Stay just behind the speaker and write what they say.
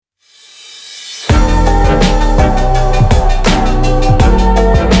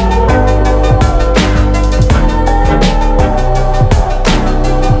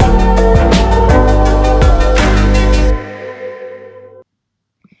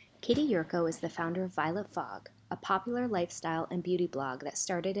Katie Yurko is the founder of Violet Fog, a popular lifestyle and beauty blog that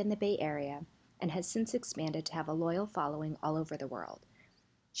started in the Bay Area and has since expanded to have a loyal following all over the world.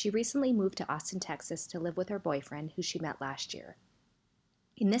 She recently moved to Austin, Texas to live with her boyfriend, who she met last year.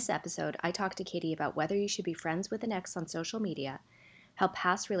 In this episode, I talked to Katie about whether you should be friends with an ex on social media, how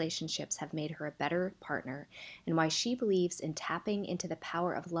past relationships have made her a better partner, and why she believes in tapping into the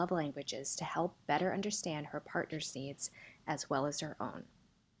power of love languages to help better understand her partner's needs as well as her own.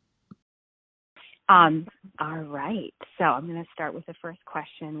 All right. So I'm going to start with the first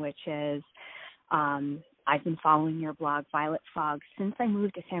question, which is, I've been following your blog, Violet Fog, since I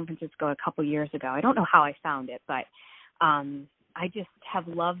moved to San Francisco a couple years ago. I don't know how I found it, but I just have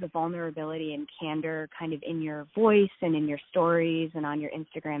loved the vulnerability and candor kind of in your voice and in your stories and on your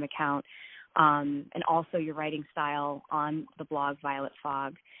Instagram account, and also your writing style on the blog, Violet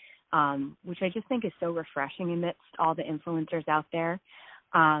Fog, which I just think is so refreshing amidst all the influencers out there.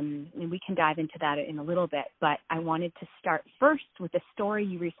 And we can dive into that in a little bit, but I wanted to start first with a story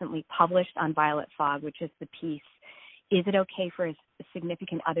you recently published on Violet Fog, which is the piece, "Is it okay for a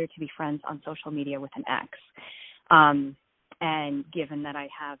significant other to be friends on social media with an ex?" And given that I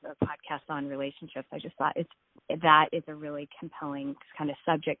have a podcast on relationships, I just thought that is a really compelling kind of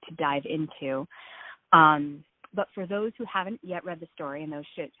subject to dive into. But for those who haven't yet read the story, and those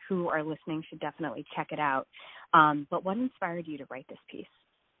who are listening should definitely check it out. But what inspired you to write this piece?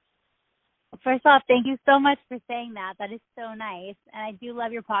 First off, thank you so much for saying that. That is so nice. And I do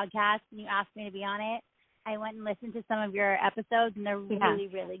love your podcast, and you asked me to be on it. I went and listened to some of your episodes, and they're really,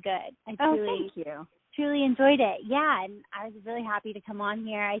 really good. Thank you. Truly enjoyed it. Yeah, and I was really happy to come on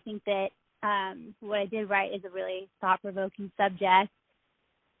here. I think that what I did write is a really thought-provoking subject.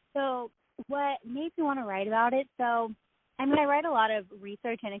 So what made me want to write about it? So, I write a lot of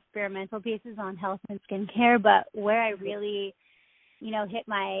research and experimental pieces on health and skincare, but where I really hit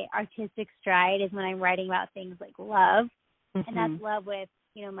my artistic stride is when I'm writing about things like love, and that's love with,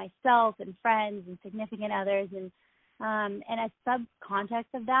 myself and friends and significant others, and a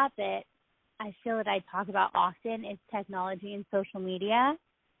sub-context of that I feel that I talk about often is technology and social media.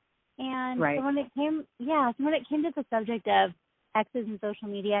 And right. so when it came to the subject of exes and social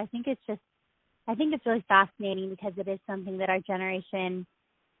media, I think it's really fascinating because it is something that our generation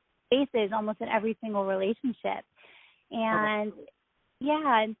faces almost in every single relationship. And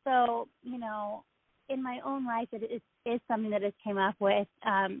and so, in my own life, it is something that has came up with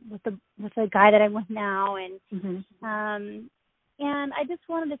the guy that I'm with now, and I just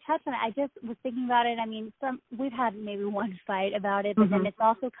wanted to touch on it. I just was thinking about it. We've had maybe one fight about it, but then it's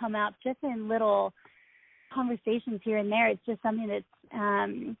also come out just in little conversations here and there. It's just something that's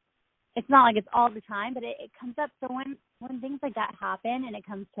it's not like it's all the time, but it comes up. So when things like that happen and it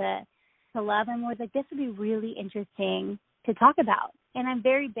comes to love, I'm always like, this would be really interesting to talk about. And I'm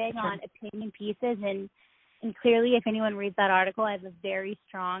very big on opinion pieces, and clearly if anyone reads that article, I have a very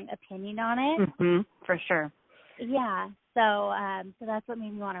strong opinion on it. For sure. Yeah. So that's what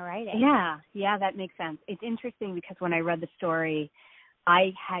made me want to write it. Yeah, that makes sense. It's interesting because when I read the story,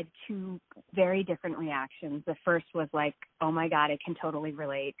 I had two very different reactions. The first was like, oh my God, I can totally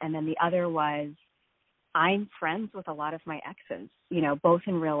relate. And then the other was, I'm friends with a lot of my exes, both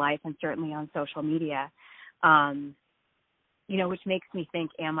in real life and certainly on social media, which makes me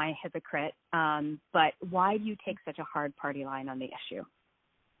think, am I a hypocrite? But why do you take such a hard party line on the issue?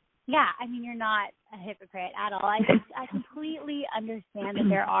 Yeah, you're not a hypocrite at all. I completely understand that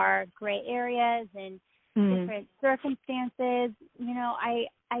there are gray areas and different circumstances.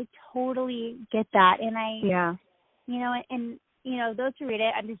 I totally get that. And those who read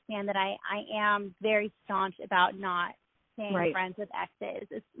it understand that I am very staunch about not staying friends with exes,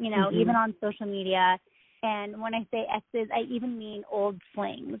 even on social media. And when I say exes, I even mean old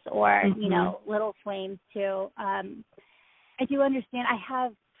flings or, little flames too. I do understand. I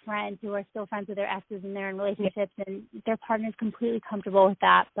have friends who are still friends with their exes and they're in relationships and their partner's completely comfortable with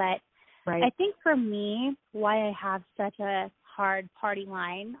that. But I think for me, why I have such a hard party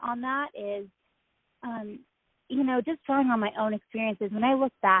line on that is, just drawing on my own experiences. When I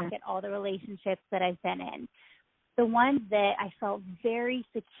look back at all the relationships that I've been in, the ones that I felt very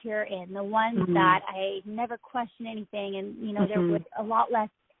secure in, the ones that I never questioned anything, and, there was a lot less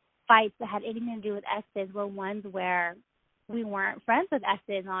fights that had anything to do with exes, were ones where we weren't friends with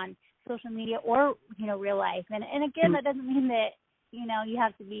exes on social media or, real life. And again, that doesn't mean that, you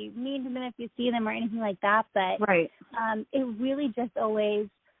have to be mean to them if you see them or anything like that. But it really just always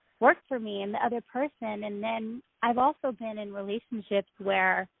worked for me and the other person. And then I've also been in relationships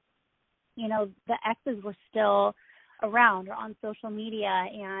where, the exes were still around or on social media.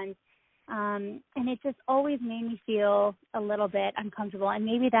 And And it just always made me feel a little bit uncomfortable. And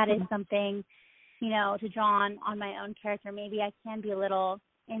maybe that is something, to draw on my own character. Maybe I can be a little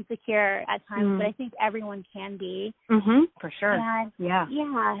insecure at times, but I think everyone can be. For sure. And, yeah.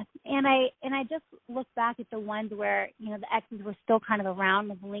 And I just look back at the ones where, the exes were still kind of around,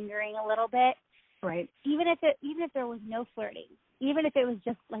 like lingering a little bit. Right. Even if there was no flirting, even if it was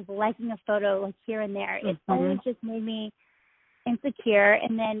just like liking a photo like here and there, it always just made me insecure.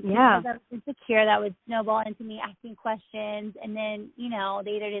 And then because I was insecure, that would snowball into me asking questions. And then,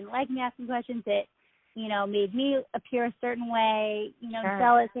 they either didn't like me asking questions, it, made me appear a certain way,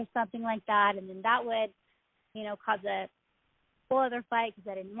 jealous or something like that. And then that would, cause a whole other fight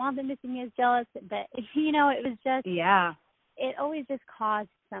because I didn't want them to see me as jealous. But, it was just, it always just caused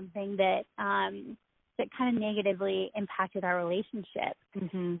something that, that kind of negatively impacted our relationship.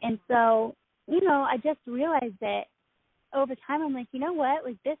 And so, I just realized that over time, I'm like, you know what?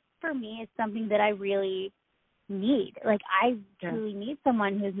 Like, this for me is something that I really need. Like, I truly need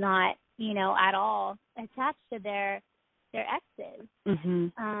someone who's not, at all attached to their exes.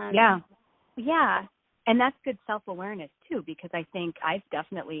 Yeah. And that's good self-awareness, too, because I think I've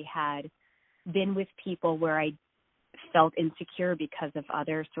definitely been with people where I felt insecure because of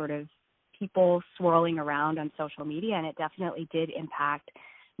other sort of people swirling around on social media, and it definitely did impact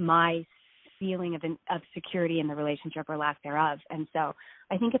my feeling of security in the relationship or lack thereof. And so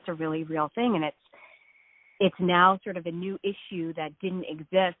I think it's a really real thing, and it's now sort of a new issue that didn't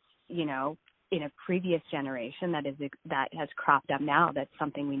exist, in a previous generation that has cropped up now. That's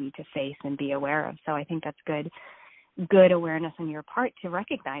something we need to face and be aware of. So I think that's good awareness on your part to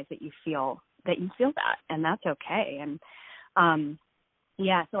recognize that you feel that, and that's okay. And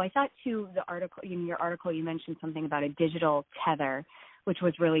so I thought too, in your article, you mentioned something about a digital tether, which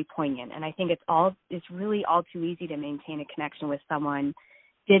was really poignant. And I think it's really all too easy to maintain a connection with someone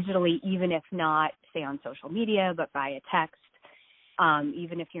digitally, even if not, say, on social media, but via text,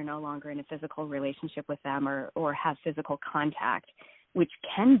 even if you're no longer in a physical relationship with them or have physical contact, which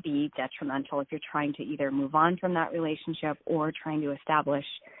can be detrimental if you're trying to either move on from that relationship or trying to establish,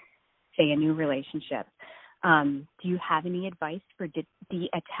 say, a new relationship. Do you have any advice for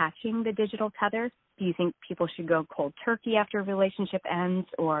detaching the digital tether? Do you think people should go cold turkey after a relationship ends?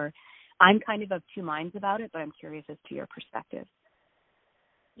 Or I'm kind of two minds about it, but I'm curious as to your perspective.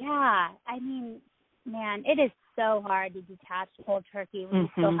 Yeah, I mean, man, it is so hard to detach cold turkey when you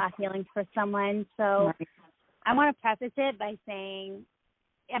still have feelings for someone. So I want to preface it by saying,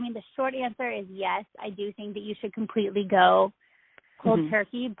 the short answer is yes, I do think that you should completely go cold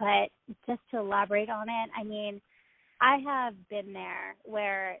turkey, but just to elaborate on it, I have been there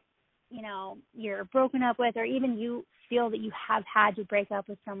where, you're broken up with, or even you feel that you have had to break up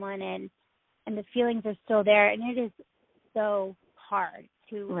with someone and the feelings are still there. And it is so hard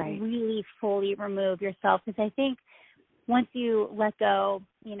to really fully remove yourself, because I think once you let go,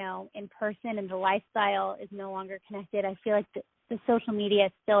 in person and the lifestyle is no longer connected, I feel like the social media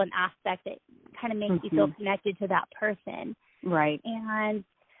is still an aspect that kind of makes you feel connected to that person. Right. And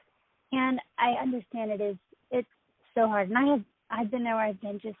I understand it's so hard. And I've been there where I've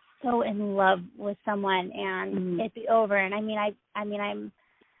been just so in love with someone and it'd be over. And I'm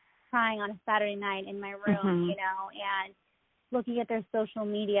crying on a Saturday night in my room, and looking at their social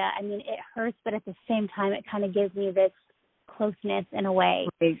media. It hurts, but at the same time, it kind of gives me this closeness in a way.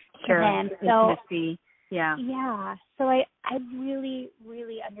 Sure. So, yeah. So I really,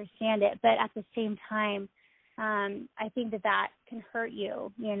 really understand it. But at the same time, I think that can hurt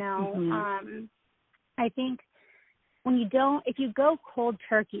you, I think if you go cold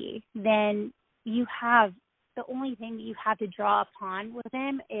turkey, then you have, the only thing that you have to draw upon with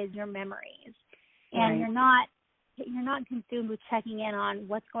them is your memories. And you're not consumed with checking in on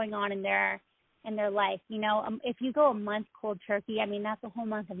what's going on in their life. If you go a month cold turkey, that's a whole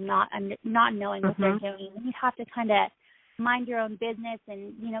month of not knowing what they're doing. You have to kind of mind your own business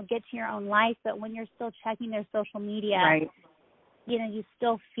and, get to your own life. But when you're still checking their social media, you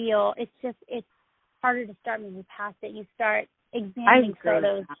still feel it's harder to start moving past it. You start examining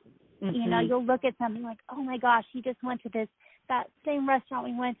photos. You'll look at something like, oh my gosh, he just went to that same restaurant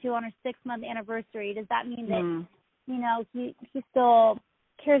we went to on our 6-month anniversary. Does that mean that, he still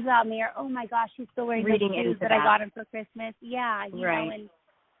cares about me? Or, oh my gosh, he's still wearing those shoes that I got him for Christmas. Yeah, you know,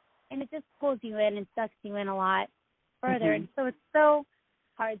 and it just pulls you in and sucks you in a lot further. And so it's so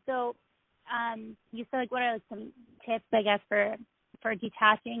hard. So you said, like, what are some tips, I guess, for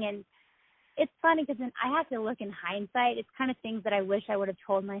detaching? And it's funny because I have to look in hindsight. It's kind of things that I wish I would have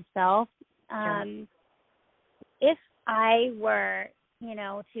told myself. If I were,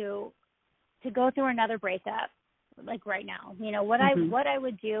 to go through another breakup like right now. You know, what Mm-hmm. I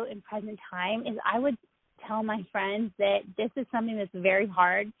would do in present time is I would tell my friends that this is something that's very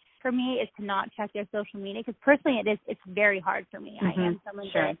hard for me, is to not check their social media, because personally it's very hard for me. Mm-hmm. I am someone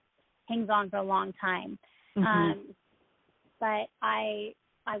Sure. that hangs on for a long time. Mm-hmm. But I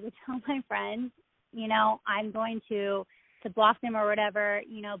would tell my friends, you know, I'm going to block them or whatever,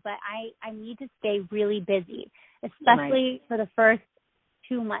 you know, but I need to stay really busy, especially for the first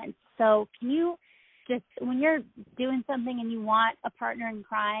 2 months. So can you just, when you're doing something and you want a partner in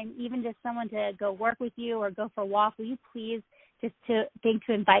crime, even just someone to go work with you or go for a walk, will you please just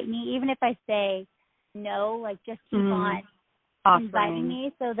to invite me, even if I say no, like just keep on inviting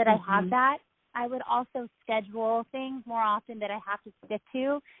me so that I have that. I would also schedule things more often that I have to stick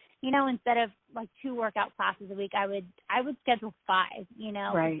to. You know, instead of like 2 workout classes a week, I would schedule 5, you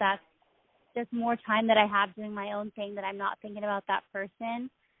know, if that's just more time that I have doing my own thing, that I'm not thinking about that person.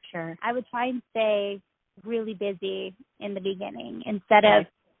 Sure. I would try and stay really busy in the beginning instead of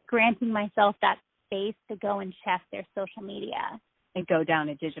granting myself that space to go and check their social media. And go down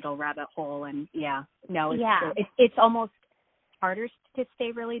a digital rabbit hole. And true. It's almost harder to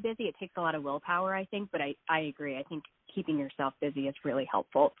stay really busy. It takes a lot of willpower, I think, but I agree. I think keeping yourself busy is really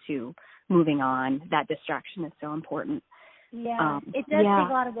helpful to moving on. That distraction is so important. Yeah, it does take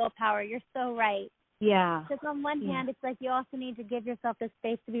a lot of willpower. You're so right. Yeah. Because on one hand, it's like you also need to give yourself the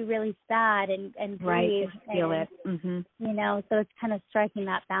space to be really sad and breathe. Right, feel it. Mm-hmm. You know, so it's kind of striking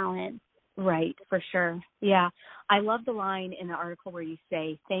that balance. Right, for sure. Yeah. I love the line in the article where you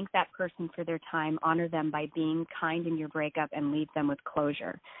say, thank that person for their time, honor them by being kind in your breakup, and leave them with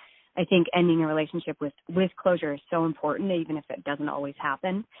closure. I think ending a relationship with closure is so important, even if it doesn't always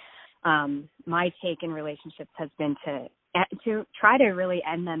happen. My take in relationships has been to try to really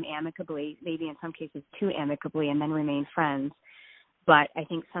end them amicably, maybe in some cases too amicably, and then remain friends. But I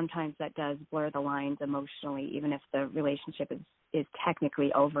think sometimes that does blur the lines emotionally, even if the relationship is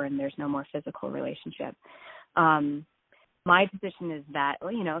technically over and there's no more physical relationship. My position is that,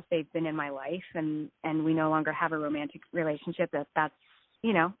 you know, if they've been in my life and we no longer have a romantic relationship, that's,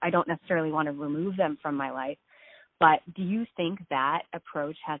 you know, I don't necessarily want to remove them from my life. But do you think that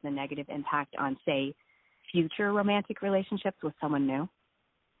approach has a negative impact on, say, future romantic relationships with someone new?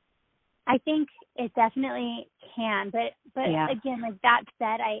 I think it definitely can, but again, like that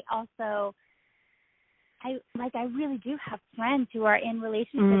said, I really do have friends who are in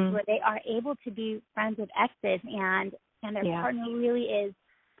relationships where they are able to be friends with exes, and their partner really is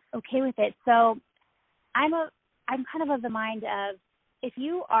okay with it. So I'm kind of the mind of, if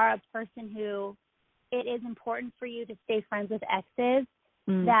you are a person who it is important for you to stay friends with exes,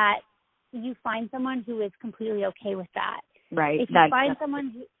 that you find someone who is completely okay with that. Right. If you find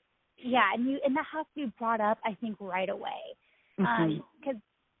someone who, and that has to be brought up, I think, right away. Because,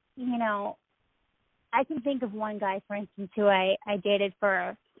 you know, I can think of one guy, for instance, who I dated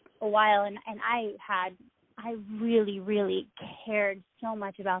for a while, and I really, really cared so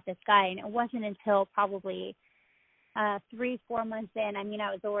much about this guy, and it wasn't until probably 3-4 months in, I mean, I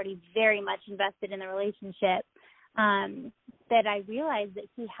was already very much invested in the relationship, that I realized that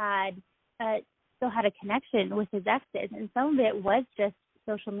he had still had a connection with his exes, and some of it was just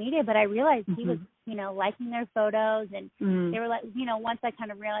social media, but I realized he was, you know, liking their photos, and they were like, you know, once I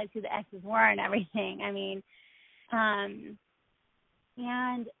kind of realized who the exes were and everything, I mean, and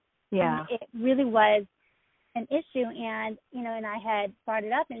it really was an issue, and, you know, and I had brought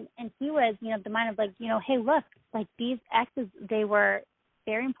it up, and he was, you know, the mind of like, you know, hey, look, like these exes, they were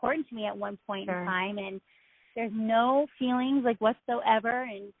very important to me at one point in time, and there's no feelings like whatsoever,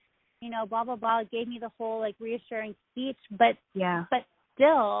 and, you know, blah, blah, blah. It gave me the whole like reassuring speech, but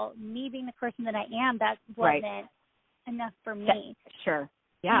still, me being the person that I am, that wasn't enough for me. Sure.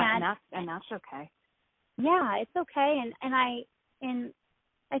 Yeah, and that's okay. Yeah, it's okay, and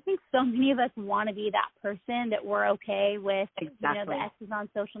I think so many of us want to be that person that we're okay with, you know, the exes on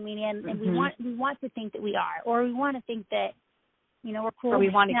social media, and we want to think that we are, or we want to think that, you know, we're cool. Or we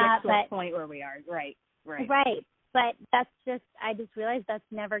want to get to a point where we are. Right. But that's just, I just realized that's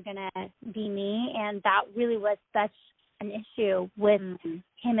never going to be me, and that really was such an issue with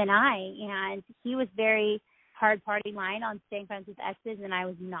him and I, and he was very hard party line on staying friends with exes, and I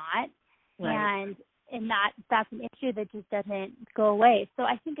was not, and that's an issue that just doesn't go away. So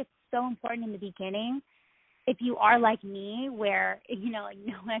I think it's so important in the beginning, if you are like me, where, you know, like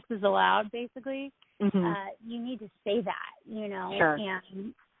no exes allowed, basically, you need to say that, you know,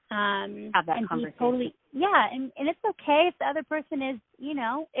 and have that and conversation. be totally, and it's okay if the other person is, you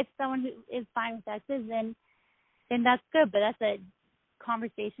know, if someone who is fine with exes, then that's good, but that's a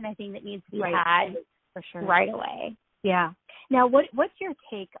conversation I think that needs to be had for sure right away. Yeah. Now, what's your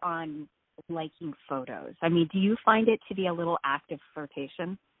take on liking photos? I mean, do you find it to be a little active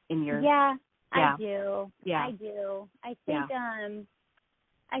flirtation in your? Yeah, Yeah. I do. Yeah. I do. I think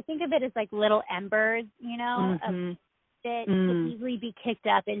I think of it as like little embers, you know, Mm-hmm. that could easily be kicked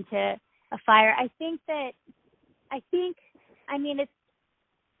up into a fire. I mean,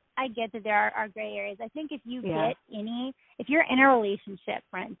 I get that there are gray areas. I think if you're in a relationship,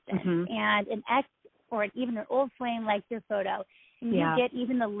 for instance, and an ex or even an old flame likes your photo, and you get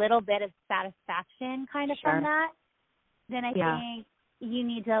even a little bit of satisfaction kind of from that, then I think you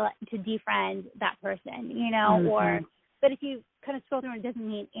need to defriend that person, you know, but if you kind of scroll through and it doesn't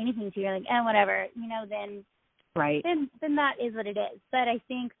mean anything to you, you're like, whatever, you know, then that is what it is. But I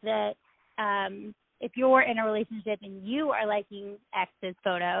think that if you're in a relationship and you are liking ex's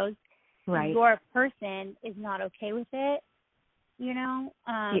photos, your person is not okay with it, you know?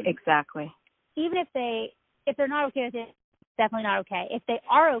 Exactly. Even if they're not okay with it, it's definitely not okay. If they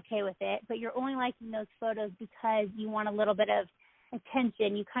are okay with it, but you're only liking those photos because you want a little bit of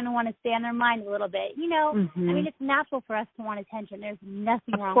attention, you kind of want to stay on their mind a little bit, you know? I mean, it's natural for us to want attention. There's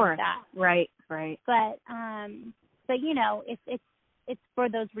nothing wrong with that. Right. But you know, if it's for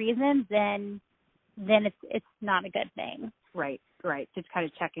those reasons, then it's not a good thing. Right. Just kind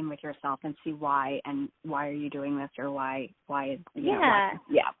of check in with yourself and see why are you doing this, or why is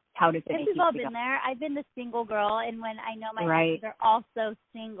how does it make you feel? We've all been there. I've been the single girl, and when I know my exes are also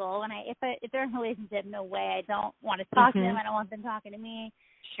single, and if they're in a relationship, no way, I don't want to talk to them. I don't want them talking to me.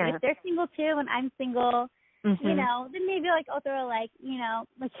 Sure. If they're single too, and I'm single, you know, then maybe like I'll throw like, you know,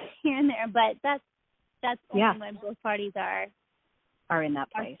 like here and there. But that's only when both parties are in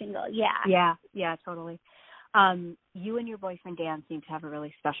that place. Are single. Yeah, totally. You and your boyfriend Dan seem to have a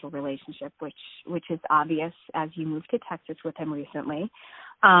really special relationship, which is obvious as you moved to Texas with him recently.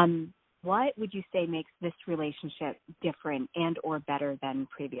 What would you say makes this relationship different and or better than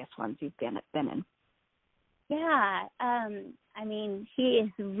previous ones you've been in? Yeah, I mean, he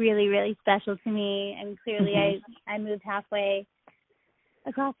is really, really special to me, and clearly I moved halfway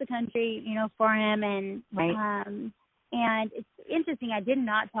across the country, you know, for him, and and it's interesting. I did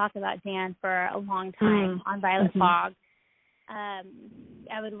not talk about Dan for a long time on Violet Fog. I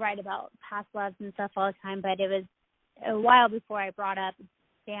would write about past loves and stuff all the time, but it was a while before I brought up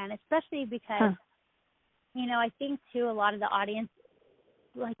Dan, especially because, you know, I think too a lot of the audience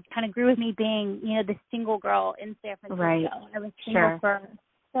like kind of grew with me being, you know, the single girl in San Francisco. Right. I was single for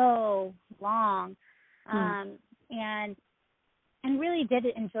so long, and really did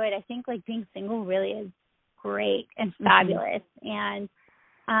enjoy it. I think like being single really is great and fabulous, and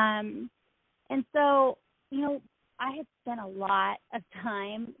so, you know, I had spent a lot of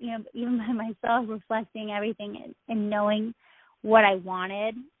time, you know, even by myself, reflecting everything and knowing what I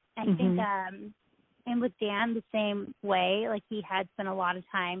wanted. I think, and with Dan the same way, like he had spent a lot of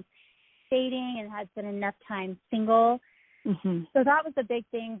time dating and had spent enough time single. So that was a big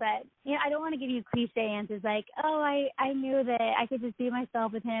thing. But, you know, I don't want to give you cliche answers like, oh, I knew that I could just be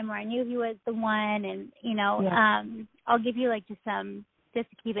myself with him, or I knew he was the one. And, you know, I'll give you like just to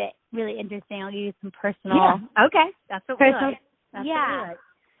keep it really interesting, I'll give you some personal. Yeah. Okay. That's what we like. That's what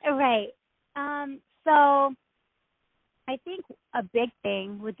we like. Right. So I think a big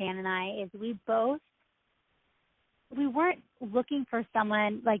thing with Dan and I is we weren't looking for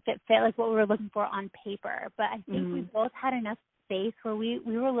someone like that fit like what we were looking for on paper, but I think we both had enough space where we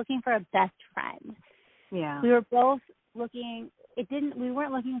were looking for a best friend. Yeah. We were both looking, we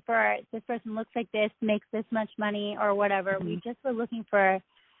weren't looking for this person looks like this, makes this much money or whatever. We just were looking for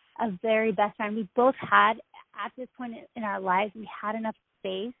a very best friend. We both had, at this point in our lives, we had enough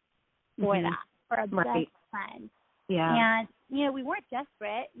space for that, for a best friend. Yeah. And, you know, we weren't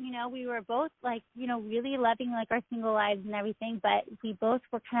desperate. You know, we were both, like, you know, really loving, like, our single lives and everything. But we both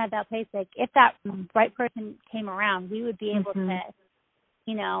were kind of at that place, like, if that right person came around, we would be able to,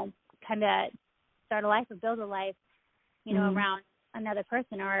 you know, kind of start a life or build a life, you know, around another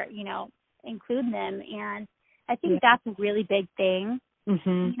person or, you know, include them. And I think that's a really big thing.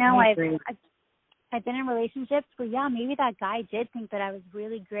 You know, I've been in relationships where, maybe that guy did think that I was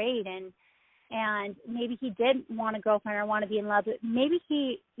really great and maybe he did want a girlfriend or want to be in love, but maybe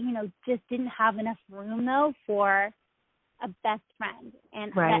he, you know, just didn't have enough room, though, for a best friend.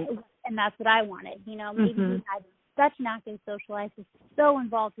 And and that's what I wanted. You know, maybe he had such an active social life, was so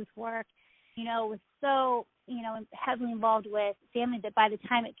involved with work, you know, was so, you know, heavily involved with family that by the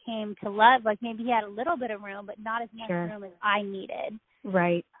time it came to love, like maybe he had a little bit of room, but not as much room as I needed.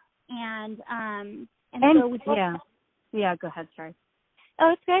 Right. And so we both, go ahead, sorry.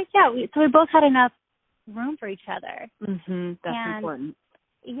 Oh, it's great. Yeah, so we both had enough room for each other. That's important.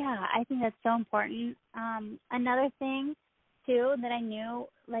 Yeah, I think that's so important. Another thing, too that I knew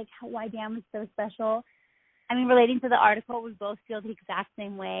like why Dan was so special. I mean, relating to the article, we both feel the exact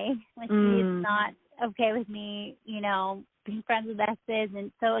same way. Like he's not okay with me, you know, being friends with exes,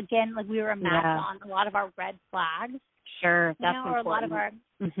 and so again, like we were a match on a lot of our red flags. Sure, that's or important. a lot of our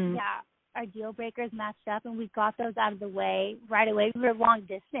our deal breakers matched up, and we got those out of the way right away. We were long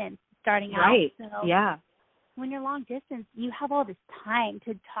distance starting out. Right. So yeah. when you're long distance, you have all this time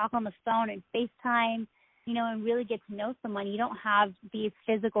to talk on the phone and FaceTime, you know, and really get to know someone. You don't have these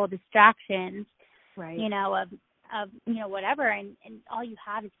physical distractions, right. you know, of you know, whatever, and all you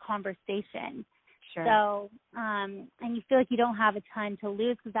have is conversation. Sure. So, and you feel like you don't have a ton to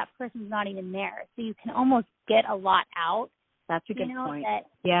lose because that person's not even there. So you can almost get a lot out. That's a good point.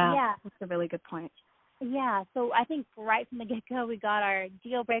 Yeah. That's a really good point. Yeah. So I think right from the get-go, we got our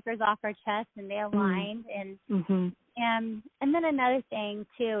deal breakers off our chest and they aligned. And then another thing,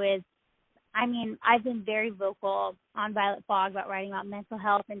 too, is, I mean, I've been very vocal on Violet Fog about writing about mental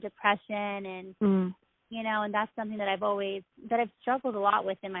health and depression and, you know, and that's something that I've struggled a lot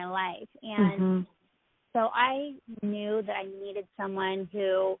with in my life. And so I knew that I needed someone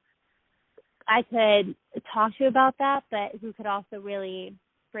who I could talk to about that, but who could also really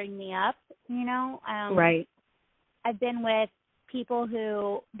bring me up, you know? Right. I've been with people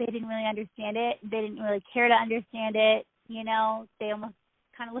who they didn't really understand it. They didn't really care to understand it, you know? They almost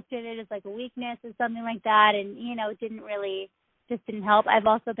kind of looked at it as like a weakness or something like that, and, you know, it just didn't help. I've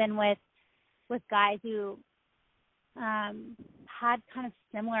also been with guys who had kind of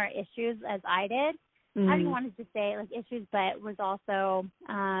similar issues as I did. I didn't want to just say like issues, but was also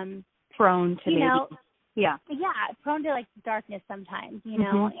prone to, you know, prone to like darkness sometimes, you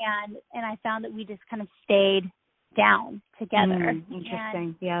know, and I found that we just kind of stayed down together.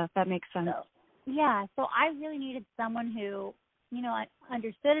 Interesting. Yeah, that makes sense. So I really needed someone who, you know,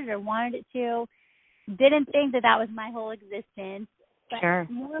 understood it or wanted it to, didn't think that was my whole existence, but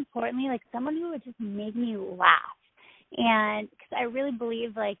more importantly, like someone who would just make me laugh. And because I really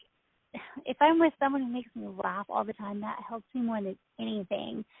believe, like, if I'm with someone who makes me laugh all the time, that helps me more than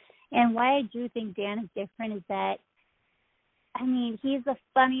anything. And why I do think Dan is different is that, I mean, he's the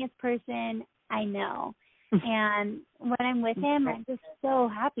funniest person I know. And when I'm with him, I'm just so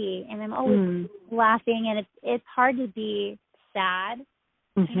happy, and I'm always laughing. And it's hard to be sad,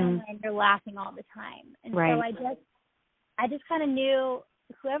 you know, when you're laughing all the time. And so I just kind of knew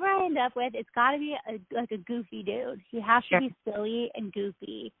whoever I end up with, it's got to be like a goofy dude. He has to be silly and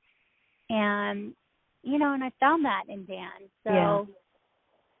goofy. And, you know, and I found that in Dan. So,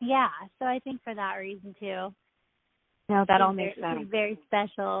 so I think for that reason, too. No, that all makes sense. He's very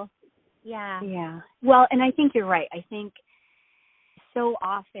special. Yeah. Yeah. Well, and I think you're right. I think so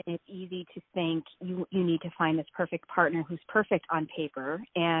often it's easy to think you need to find this perfect partner who's perfect on paper,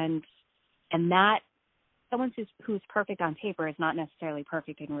 and that someone who's perfect on paper is not necessarily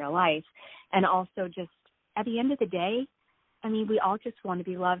perfect in real life. And also just at the end of the day, I mean, we all just want to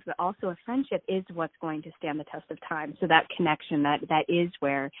be loved, but also a friendship is what's going to stand the test of time. So that connection, that is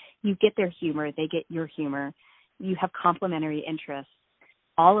where you get their humor, they get your humor, you have complementary interests.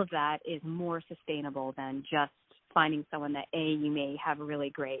 All of that is more sustainable than just finding someone that, A, you may have a really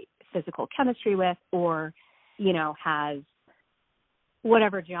great physical chemistry with, or, you know, has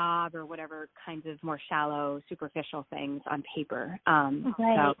whatever job or whatever kinds of more shallow, superficial things on paper.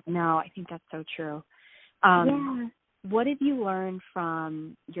 So, no, I think that's so true. What have you learned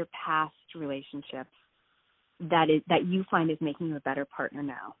from your past relationships that you find is making you a better partner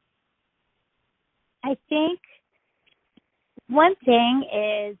now? I think one thing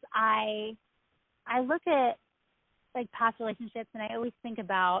is I look at like past relationships, and I always think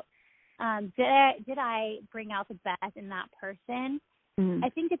about did I bring out the best in that person? I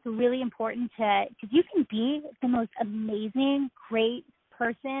think it's really important because you can be the most amazing, great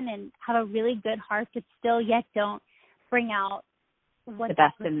person and have a really good heart, but still yet don't bring out what the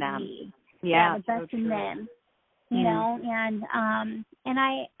best in them. Needs. Yeah, the best in them. You know, and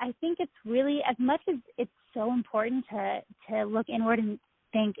I think it's really, as much as it's so important to look inward and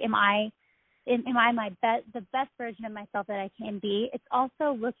think, am I the best version of myself that I can be? It's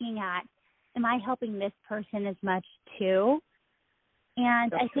also looking at, am I helping this person as much too?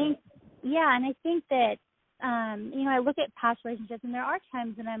 And I think, and I think that, you know, I look at past relationships, and there are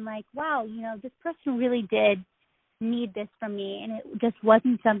times when I'm like, wow, you know, this person really did need this from me, and it just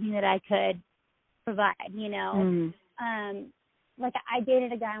wasn't something that I could provide, you know. Like I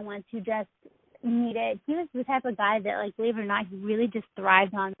dated a guy once who just needed, he was the type of guy that, like, believe it or not, he really just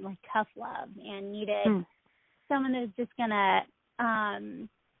thrived on like tough love and needed someone that was just gonna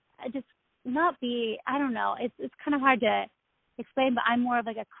just not be, I don't know, it's kind of hard to explain, but I'm more of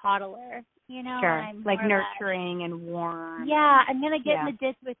like a coddler, you know? Sure. I'm Like more nurturing and warm. yeah, I'm gonna get in the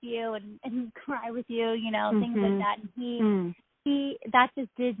ditch with you and cry with you, you know, things like that. And he that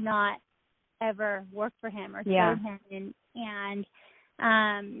just did not ever work for him or serve him,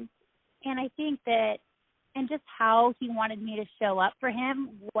 and I think that, and just how he wanted me to show up for him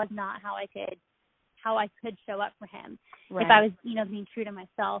was not how I could show up for him if I was, you know, being true to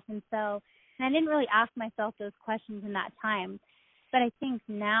myself. And I didn't really ask myself those questions in that time, but I think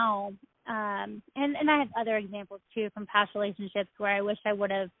now, and I have other examples too from past relationships where I wish I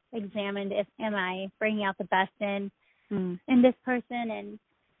would have examined if am I bringing out the best in this person. And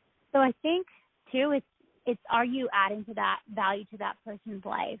so I think too, it's are you adding to that value to that person's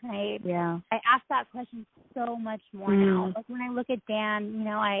life? I ask that question so much more now. Like when I look at Dan, you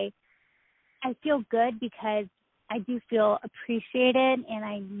know, I feel good because I do feel appreciated, and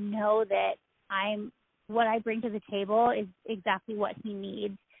I know that what I bring to the table is exactly what he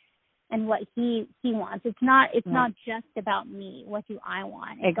needs and what he wants. It's not just about me. What do I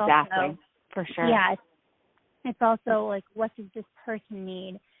want? It's also, for sure. Yeah, it's also like, what does this person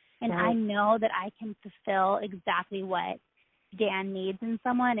need? And I know that I can fulfill exactly what Dan needs in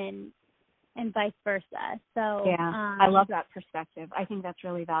someone, and vice versa. So I love that perspective. I think that's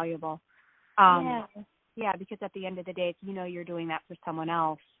really valuable. Because at the end of the day, if you know you're doing that for someone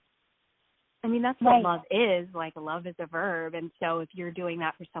else, I mean, that's what love is. Like, love is a verb, and so if you're doing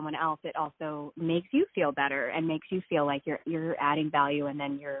that for someone else, it also makes you feel better and makes you feel like you're adding value, and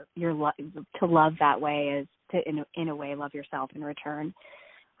then to love that way is to in a way love yourself in return.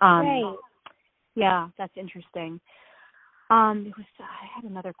 Yeah, that's interesting. I had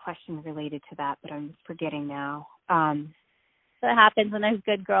another question related to that, but I'm forgetting now. So it happens when there's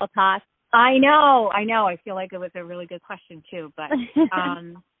good girl talk. I know. I feel like it was a really good question too, but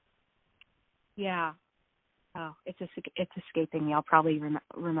yeah. Oh, it's escaping me. I'll probably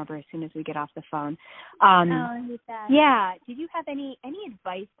remember as soon as we get off the phone. I hate that. Yeah. Did you have any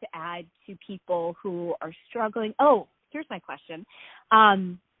advice to add to people who are struggling? Oh, here's my question.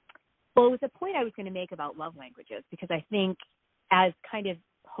 Well, it was a point I was going to make about love languages, because I think, as kind of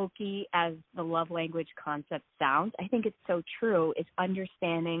hokey as the love language concept sounds, I think it's so true. It's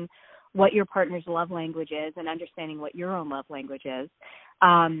understanding what your partner's love language is and understanding what your own love language is.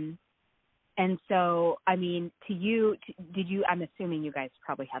 And so, I mean, I'm assuming you guys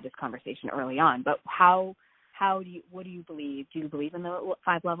probably had this conversation early on, but what do you believe? Do you believe in the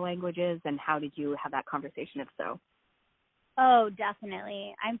 5 love languages, and how did you have that conversation, if so? Oh,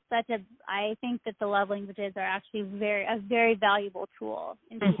 definitely. I think that the love languages are actually a very valuable tool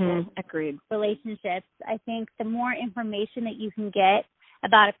in people's relationships. I think the more information that you can get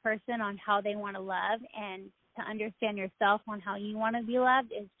about a person on how they want to love, and to understand yourself on how you want to be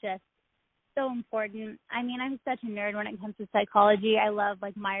loved, is just so important. I mean, I'm such a nerd when it comes to psychology. I love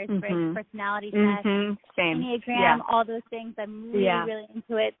like Myers-Briggs personality test, Enneagram, all those things. I'm really, really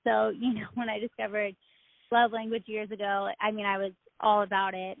into it. So, you know, when I discovered love language years ago, I mean, I was all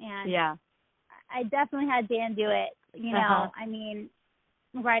about it. And I definitely had Dan do it, you know, I mean,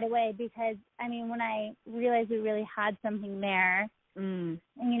 right away, because, I mean, when I realized we really had something there, and,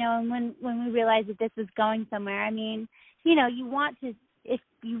 you know, and when we realized that this was going somewhere, I mean, you know, you want to, if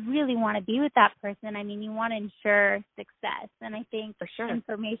you really want to be with that person, I mean, you want to ensure success. And I think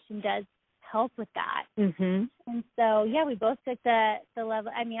information does help with that. And so, we both took the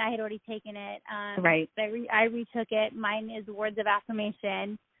level. I mean, I had already taken it. But I retook it. Mine is words of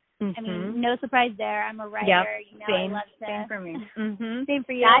affirmation. I mean, no surprise there. I'm a writer. You know, I love to. Same for me. Same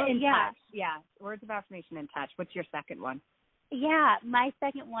for you. That and touch. Yeah, words of affirmation and touch. What's your second one? Yeah, my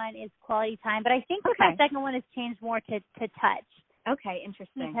second one is quality time. But I think that my second one has changed more to touch. Okay,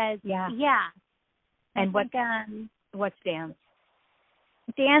 interesting. Because, And what's Dan's?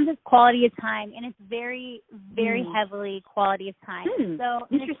 Dan's is quality of time, and it's very, very heavily quality of time. So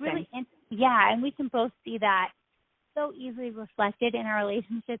interesting. It's really, and we can both see that so easily reflected in our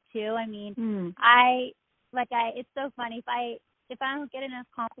relationship too. I mean, it's so funny. If I don't get enough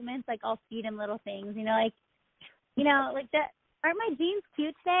compliments, like, I'll feed him little things, like that. Aren't my jeans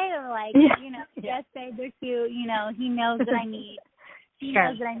cute today? Or like, yes, babe, they're cute. You know, he knows that I need. He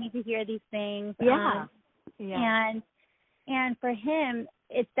knows that I need to hear these things. And for him,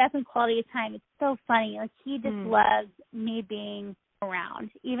 it's definitely quality of time. It's so funny. Like, he just loves me being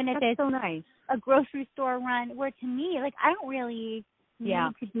around, even if it's so nice. A grocery store run. Where to me, like, I don't really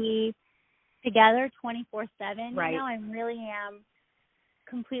need to be together 24/7. Right. You know, I really am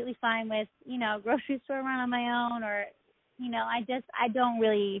completely fine with, grocery store run on my own, or, I don't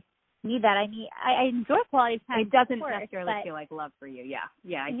really need that. I enjoy quality time. It doesn't of course, necessarily feel like love for you. Yeah.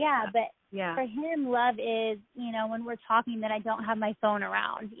 I get Yeah, that. but Yeah. for him, love is, when we're talking that I don't have my phone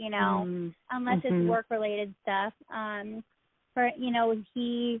around, unless it's work-related stuff.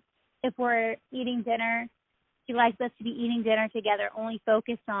 If we're eating dinner, he likes us to be eating dinner together, only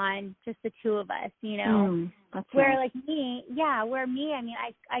focused on just the two of us, That's Where nice. like me,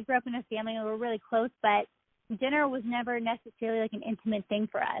 I grew up in a family and we were really close, but dinner was never necessarily like an intimate thing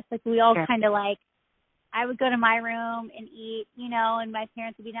for us. Like we all kind of like, I would go to my room and eat, and my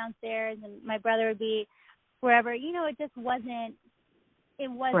parents would be downstairs and my brother would be wherever. It just wasn't. It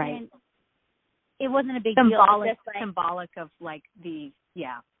wasn't. Right. It wasn't a big symbolic, deal. Just like, symbolic of like the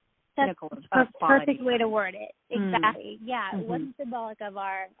that's of perfect way to word it. Exactly. Yeah, Mm-hmm. it wasn't symbolic of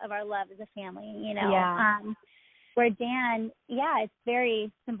our love as a family. Yeah. Where Dan, it's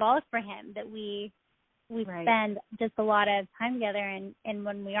very symbolic for him that we spend just a lot of time together, and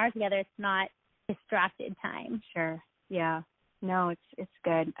when we are together, it's not distracted time. Sure. Yeah. No, it's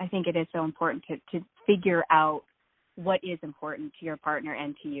good. I think it is so important to figure out what is important to your partner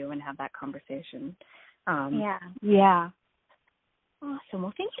and to you and have that conversation. Yeah. Awesome.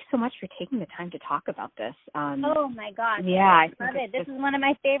 Well, thank you so much for taking the time to talk about this. Oh my gosh. Yeah, I love it. This is one of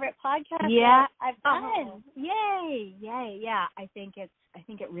my favorite podcasts that I've done. Yay. Yeah. I think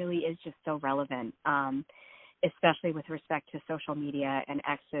it really is just so relevant, especially with respect to social media and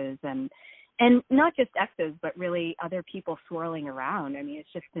exes and not just exes, but really other people swirling around. I mean,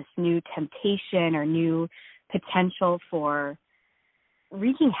 it's just this new temptation or new potential for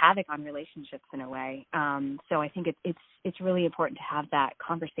wreaking havoc on relationships in a way. So I think it's really important to have that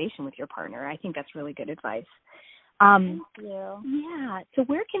conversation with your partner. I think that's really good advice. Thank you. Yeah. So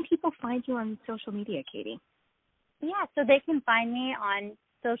where can people find you on social media, Katie? Yeah, so they can find me on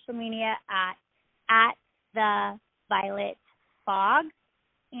social media at the Violet Fog.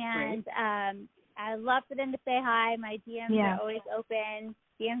 And I love for them to say hi. My DMs are always open.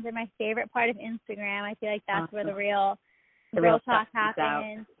 DMs are my favorite part of Instagram. I feel like that's where the real talk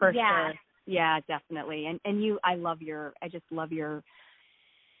happens. For sure. Yeah, definitely. And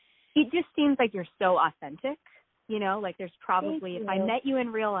it just seems like you're so authentic, like there's probably, if I met you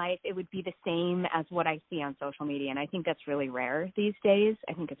in real life, it would be the same as what I see on social media. And I think that's really rare these days.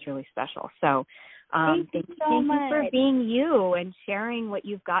 I think it's really special. So thank you for being you and sharing what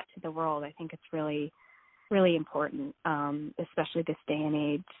you've got to the world. I think it's really, really important, especially this day and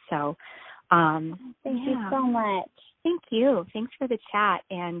age. So thank you so much. Thank you. Thanks for the chat.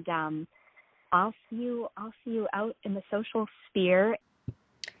 And I'll see you out in the social sphere.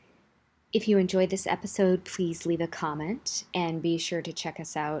 If you enjoyed this episode, please leave a comment and be sure to check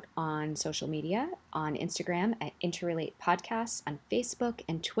us out on social media, on Instagram at Interrelate Podcasts, on Facebook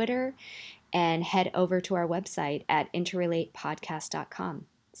and Twitter, and head over to our website at interrelatepodcast.com.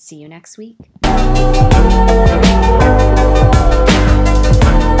 See you next week.